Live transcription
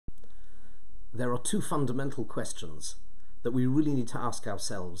there are two fundamental questions that we really need to ask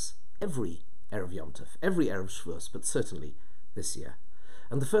ourselves every Erev Yom Tov, every Erev Shavuos, but certainly this year.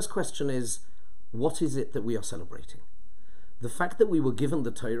 And the first question is, what is it that we are celebrating? The fact that we were given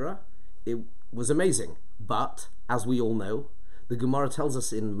the Torah, it was amazing. But, as we all know, the Gemara tells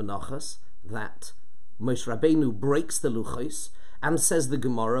us in Menachos that Moshe Rabbeinu breaks the Luchos and says the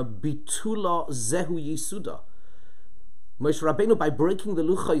Gemara, Bitula Zehu Yisuda. Moshe Rabbeinu, by breaking the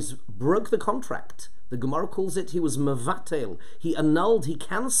Luchos, broke the contract. The Gemara calls it, he was mevatel. He annulled, he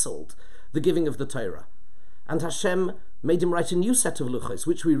cancelled the giving of the Torah. And Hashem made him write a new set of Luchos,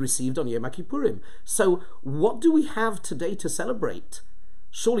 which we received on Yom Kippurim. So what do we have today to celebrate?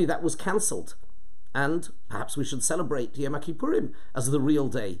 Surely that was cancelled. And perhaps we should celebrate Yom Kippurim as the real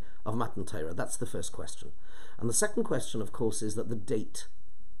day of Matan Torah. That's the first question. And the second question, of course, is that the date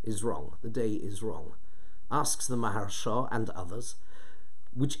is wrong. The day is wrong. Asks the Maharsha and others.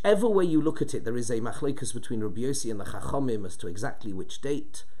 Whichever way you look at it, there is a machlokes between Rabbi Yossi and the Chachamim as to exactly which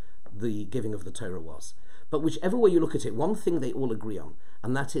date the giving of the Torah was. But whichever way you look at it, one thing they all agree on,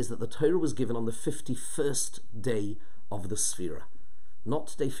 and that is that the Torah was given on the 51st day of the Sphira.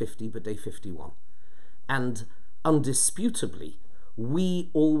 Not day 50, but day 51. And undisputably, we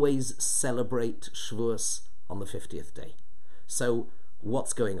always celebrate Shavuos on the 50th day. So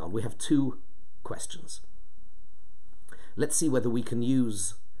what's going on? We have two questions. Let's see whether we can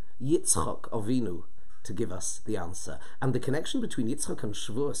use Yitzchak Avinu to give us the answer. And the connection between Yitzchak and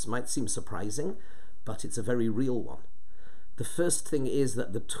Shavuos might seem surprising, but it's a very real one. The first thing is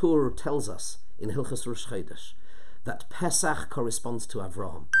that the Torah tells us in Hilchos Rosh Chodesh that Pesach corresponds to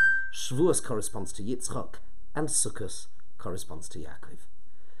Avraham, Shavuos corresponds to Yitzchak, and Sukkot corresponds to Yaakov.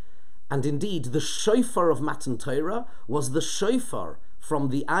 And indeed, the shofar of Matan Torah was the shofar from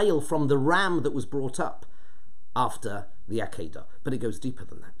the ayil, from the ram that was brought up after the Akedah. But it goes deeper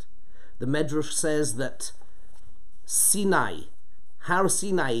than that. The Medrash says that Sinai, Har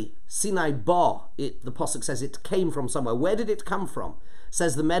Sinai, Sinai Ba, the Pasuk says it came from somewhere. Where did it come from?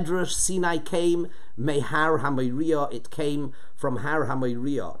 Says the Medrash, Sinai came, Mehar HaMoriyah, it came from Har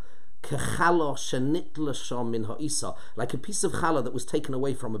HaMoriyah. Kechala shenitla sham min ha'isa, like a piece of challah that was taken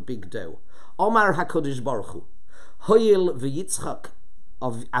away from a big dough. Omar HaKadosh Baruch Hu, Hoyel v'Yitzchak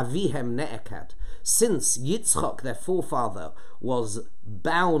of Avihem ne'ekad, since Yitzchak, their forefather, was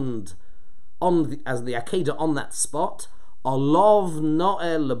bound as the Akedah on that spot, Olav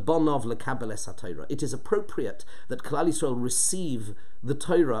no'eh lebonov lekabel es haTorah. It is appropriate that Klal Yisrael receive the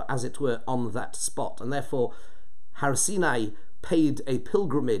Torah, as it were, on that spot, and therefore Har Sinai paid a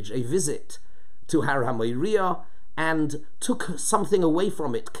pilgrimage, a visit to Har HaMoriyah, and took something away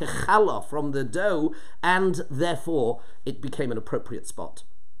from it, kechala, from the dough, and therefore it became an appropriate spot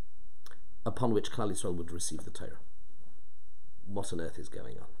upon which Klal Yisrael would receive the Torah. What on earth is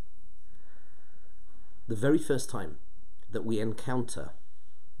going on? The very first time that we encounter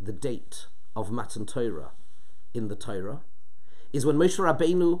the date of Matan Torah in the Torah is when Moshe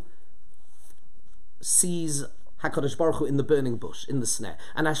Rabbeinu sees HaKadosh Baruch Hu in the burning bush, in the snare.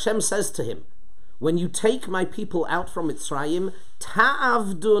 And Hashem says to him, when you take my people out from Mitzrayim,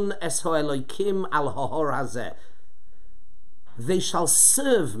 ta'avdun es ha'elokim al ha'hor hazeh, they shall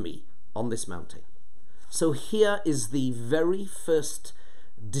serve me on this mountain. So here is the very first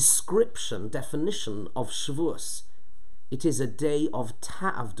definition of Shavuos. It is a day of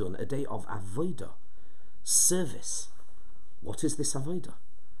ta'avdun, a day of avodah, service. What is this avodah?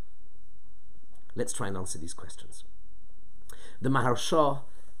 Let's try and answer these questions. The Maharsha,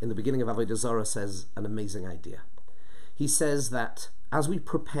 in the beginning of Avodah Zarah, says an amazing idea. He says that as we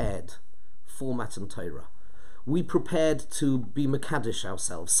prepared for Matan Torah, we prepared to be Mekadesh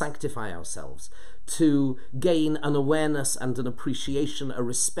ourselves, sanctify ourselves, to gain an awareness and an appreciation, a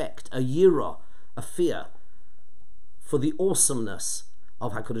respect, a yira, a fear for the awesomeness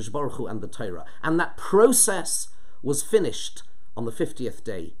of HaKadosh Baruch Hu and the Torah. And that process was finished on the 50th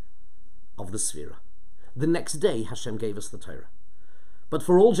day of the Sphira. The next day, Hashem gave us the Torah. But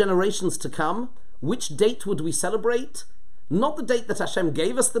for all generations to come, which date would we celebrate? Not the date that Hashem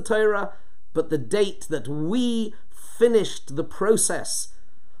gave us the Torah, but the date that we finished the process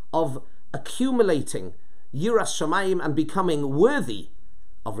of accumulating Yiras Shamayim and becoming worthy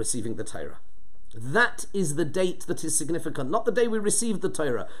of receiving the Torah. That is the date that is significant. Not the day we received the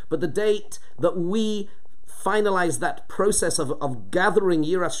Torah, but the date that we finalize that process of gathering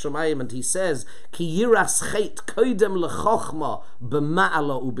Yiras Shamayim. And he says, Ki Yiras Chet Koidem Lechochma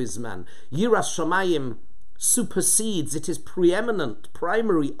B'ma'ala Ubizman. Yiras Shamayim supersedes, it is preeminent,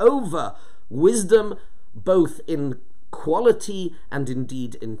 primary over wisdom, both in quality and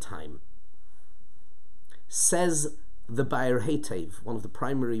indeed in time. Says the Baer Hetev, one of the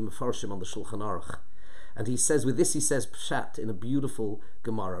primary Mefarshim on the Shulchan Aruch. And he says, with this he says Pshat in a beautiful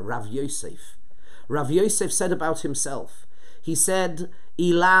Gemara, Rav Yosef. Rav Yosef said about himself, he said,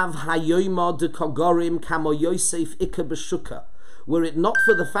 Ilav hayoyma de kogorim kamo Yosef ika b'shuka. Were it not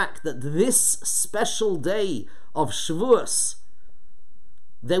for the fact that this special day of Shavuos,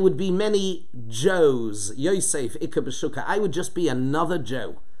 there would be many Joes, Yosef ika b'shuka, I would just be another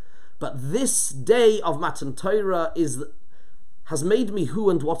Joe. But this day of Matan Torah has made me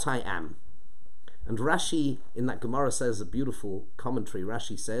who and what I am. And Rashi in that Gemara says, a beautiful commentary,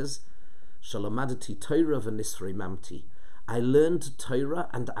 Rashi says, Shalamadati Torah v'nisrei mamti. I learned Torah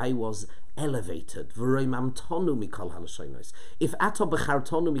and I was elevated. V'rei mamtonu mikol halashonos. If ato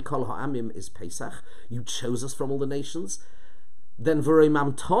b'chartonu mikol ha'amim is Pesach, you chose us from all the nations, then v'rei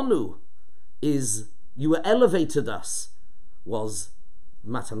mamtonu is, you elevated us, was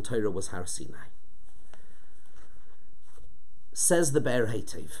Matan Torah, was Har Sinai. Says the Be'er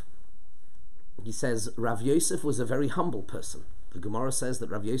Hetev. He says, Rav Yosef was a very humble person. The Gemara says that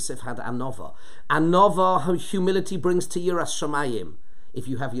Rav Yosef had anova. Anova, humility brings to Yiras Shamayim. If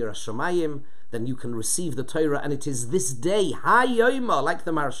you have Yiras Shamayim, then you can receive the Torah, and it is this day, Hayoima, like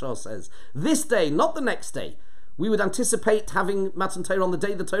the Maharsha says. This day, not the next day. We would anticipate having Matan Torah on the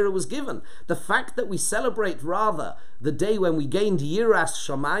day the Torah was given. The fact that we celebrate rather the day when we gained Yiras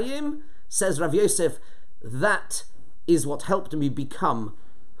Shamayim, says Rav Yosef, that is what helped me become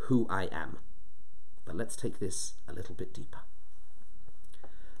who I am. But let's take this a little bit deeper.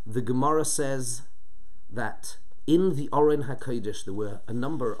 The Gemara says that in the Oren HaKodesh there were a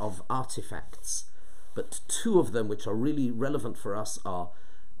number of artifacts, but two of them which are really relevant for us are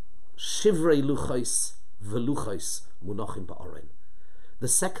Shivrei Luchos v'Luchos Munachim Ba'oren. The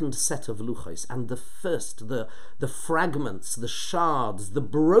second set of Luchos, and the first, the fragments, the shards, the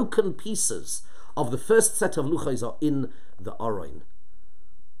broken pieces of the first set of Luchos are in the Oren.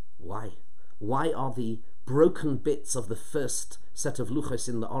 Why? Why are the broken bits of the first set of Luchos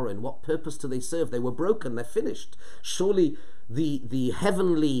in the Oren? What purpose do they serve? They were broken, they're finished. Surely the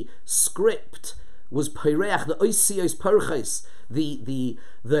heavenly script was Peireach, the Oisios Porches, the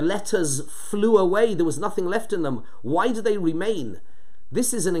letters flew away, there was nothing left in them. Why do they remain?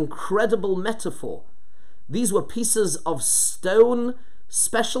 This is an incredible metaphor. These were pieces of stone,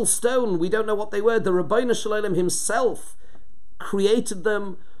 special stone, we don't know what they were. The Rabbeinu Shalom himself created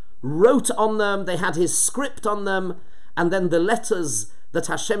them, wrote on them, they had his script on them, and then the letters that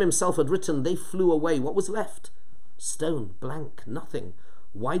Hashem himself had written, they flew away. What was left? Stone, blank, nothing.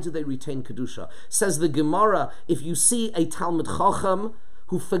 Why do they retain Kedusha? Says the Gemara, if you see a Talmud Chacham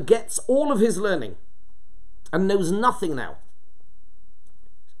who forgets all of his learning and knows nothing now,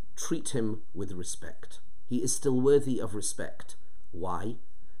 treat him with respect. He is still worthy of respect. Why?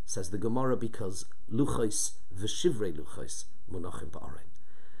 Says the Gemara, because Luchos v'Shivrei Luchos Munachim Ba'oren.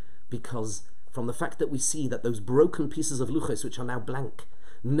 Because from the fact that we see that those broken pieces of Luchos, which are now blank,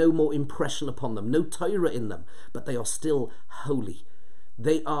 no more impression upon them, no Torah in them, but they are still holy.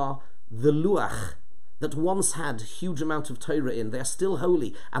 They are the Luach that once had huge amount of Torah in. They are still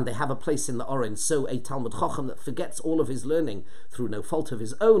holy, and they have a place in the Oren. So a Talmud Chacham that forgets all of his learning, through no fault of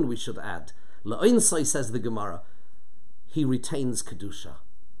his own, we should add, La'oinsai, says the Gemara, he retains Kedusha.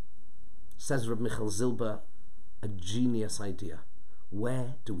 Says Reb Michal Zilber, a genius idea.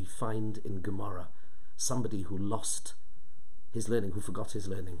 Where do we find in Gemara somebody who lost his learning, who forgot his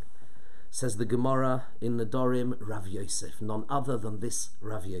learning? Says the Gemara in Nedarim, Rav Yosef, none other than this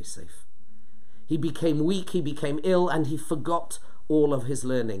Rav Yosef. He became weak, he became ill, and he forgot all of his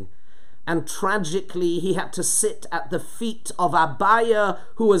learning. And tragically, he had to sit at the feet of Abaya,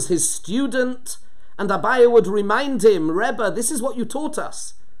 who was his student, and Abaya would remind him, Rebbe, this is what you taught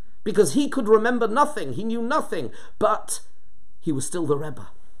us. Because he could remember nothing, he knew nothing, but he was still the Rebbe.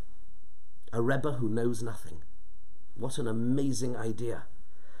 A Rebbe who knows nothing. What an amazing idea.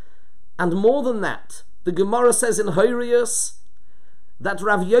 And more than that, the Gemara says in Horius that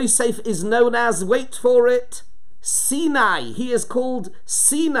Rav Yosef is known as, wait for it, Sinai. He is called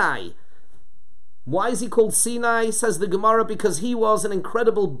Sinai. Why is he called Sinai? Says the Gemara, because he was an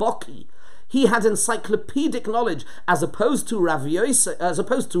incredible Boki. He had encyclopedic knowledge, as opposed to Rav Yosef, as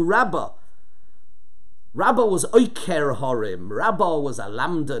opposed to Rabbah. Rabbah was Oiker Horim. Rabbah was a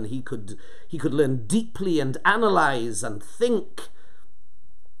lamdan. He could learn deeply and analyze and think.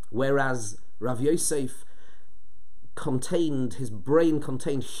 Whereas Rav Yosef his brain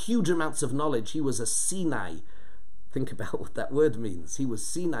contained huge amounts of knowledge. He was a Sinai. Think about what that word means. He was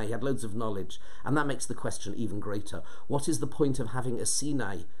Sinai, he had loads of knowledge. And that makes the question even greater. What is the point of having a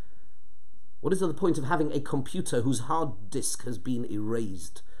Sinai? What is the point of having a computer whose hard disk has been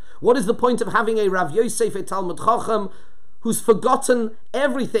erased? What is the point of having a Rav Yosef, a Talmud Chacham, who's forgotten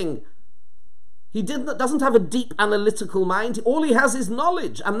everything? He doesn't have a deep analytical mind. All he has is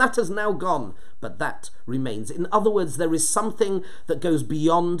knowledge, and that has now gone. But that remains. In other words, there is something that goes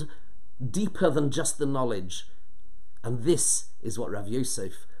beyond, deeper than just the knowledge. And this is what Rav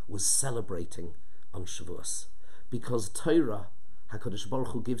Yosef was celebrating on Shavuos. Because Torah, HaKadosh Baruch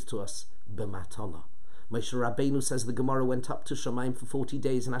Hu gives to us b'matana. Moshe Rabbeinu says the Gemara went up to Shamayim for 40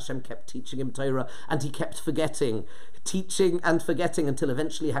 days and Hashem kept teaching him Torah and he kept forgetting, teaching and forgetting until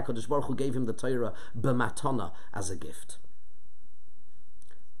eventually HaKadosh Baruch Hu gave him the Torah b'matana as a gift.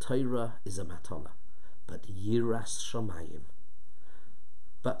 Torah is a matana, but Yiras Shamayim,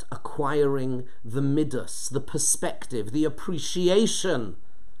 but acquiring the midas, the perspective, the appreciation,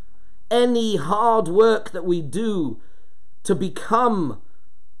 any hard work that we do to become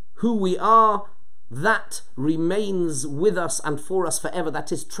who we are, that remains with us and for us forever.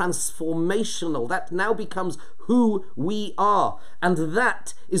 That is transformational. That now becomes who we are. And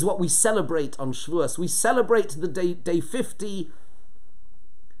that is what we celebrate on Shavuos. We celebrate the day 50,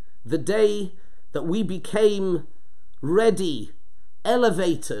 the day that we became ready,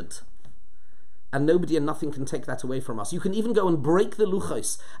 elevated. And nobody and nothing can take that away from us. You can even go and break the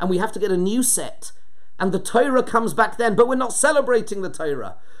luchos, and we have to get a new set. And the Torah comes back then, but we're not celebrating the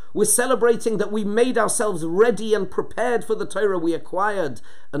Torah. We're celebrating that we made ourselves ready and prepared for the Torah. We acquired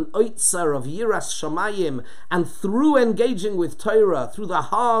an oitzer of Yiras Shamayim, and through engaging with Torah, through the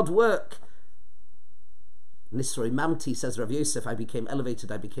hard work, Nisroi Mamti, says Rav Yosef, I became elevated,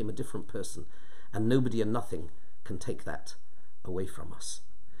 I became a different person. And nobody and nothing can take that away from us.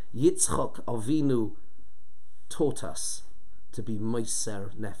 Yitzchak Avinu taught us to be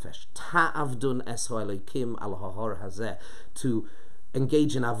Moser Nefesh. Ta'avdun es ha'elokim al ha'hor hazeh. To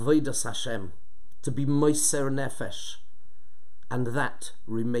engage in avodas Hashem, to be Moser Nefesh, and that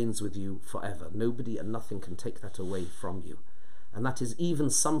remains with you forever. Nobody and nothing can take that away from you, and that is even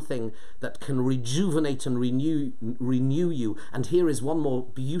something that can rejuvenate and renew you. And here is one more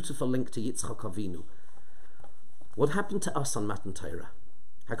beautiful link to Yitzchak Avinu. What happened to us on Matan Torah?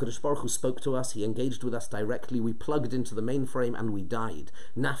 HaKadosh Baruch Hu spoke to us, he engaged with us directly, we plugged into the mainframe and we died.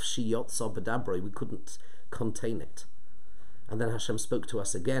 Nafshi yotza b'dabroi, we couldn't contain it. And then Hashem spoke to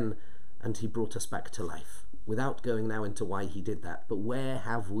us again and he brought us back to life. Without going now into why he did that, but where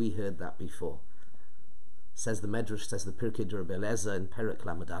have we heard that before? Says the Medrash, says the Pirkei de Rebbe Eliezer in Perek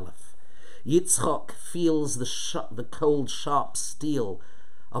Lamed Aleph. Yitzchak feels the cold, sharp steel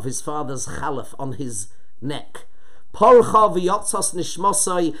of his father's chalaf on his neck. Porcha v'yotzos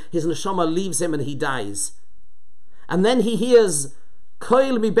nishmosai, his neshama leaves him and he dies. And then he hears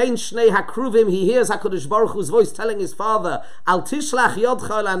Koil mi bein shnei hakruvim, he hears HaKadosh Baruch Hu's voice telling his father, Al tishlach yodcha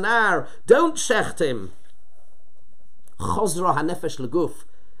el anar, don't shecht him. Chozra hanefesh leguf,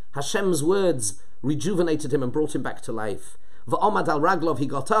 Hashem's words rejuvenated him and brought him back to life. V'omad al raglov, he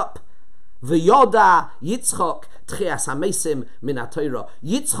got up. V'yoda Yitzchak tchias hamesim min haTorah.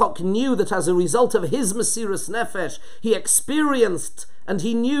 Yitzchak knew that as a result of his Mesiras Nefesh, he experienced and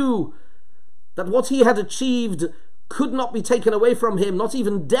he knew that what he had achieved could not be taken away from him. Not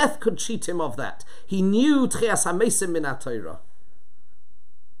even death could cheat him of that. He knew tchias hamesim min haTorah.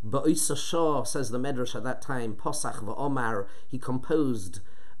 Ba'isa Shah, says the Medrash at that time, Posach v'Omar, he composed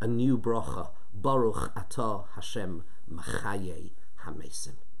a new bracha. Baruch atah Hashem machaye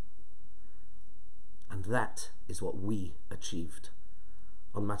hamesim. And that is what we achieved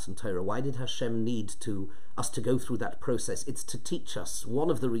on Matan Torah. Why did Hashem need us to go through that process? It's to teach us. One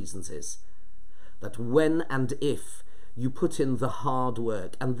of the reasons is that when and if you put in the hard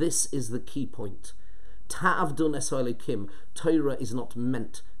work, and this is the key point, Ta'avdun es ha'elokim, Torah is not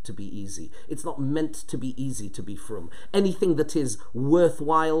meant to be easy. It's not meant to be easy to be frum. Anything that is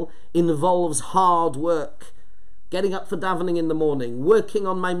worthwhile involves hard work. Getting up for davening in the morning, working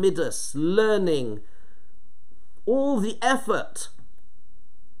on my midas, learning, all the effort.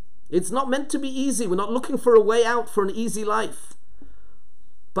 It's not meant to be easy. We're not looking for a way out for an easy life.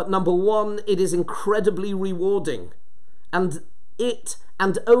 But number one, it is incredibly rewarding. And it,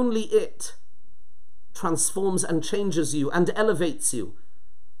 and only it, transforms and changes you and elevates you.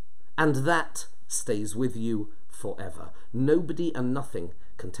 And that stays with you forever. Nobody and nothing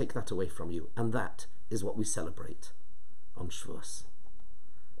can take that away from you. And that is what we celebrate on Shavuos.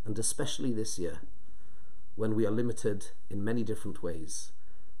 And especially this year, when we are limited in many different ways,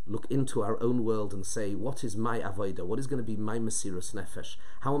 look into our own world and say, what is my avodah? What is going to be my Mesiras Nefesh?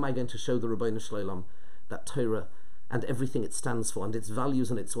 How am I going to show the Ribbono Shel Olam that Torah and everything it stands for and its values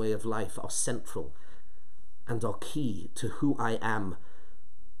and its way of life are central and are key to who I am?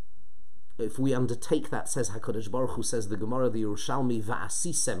 if we undertake that, says HaKadosh Baruch Hu, says the Gemara, the Yerushalmi,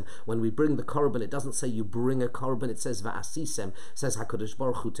 va'asisem, when we bring the korban, it doesn't say you bring a korban, it says va'asisem, says HaKadosh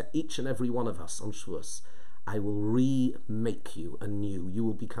Baruch Hu to each and every one of us on Shavuos, I will remake you anew. You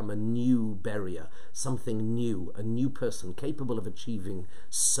will become a new barrier, something new, a new person capable of achieving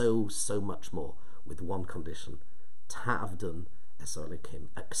so much more, with one condition. Ta'avdun es Elokim.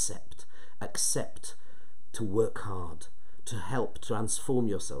 Accept to work hard, to help transform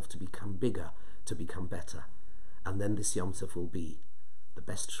yourself, to become bigger, to become better. And then this Yom Tov will be the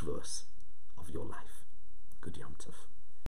best Shavuos of your life. Good Yom Tov.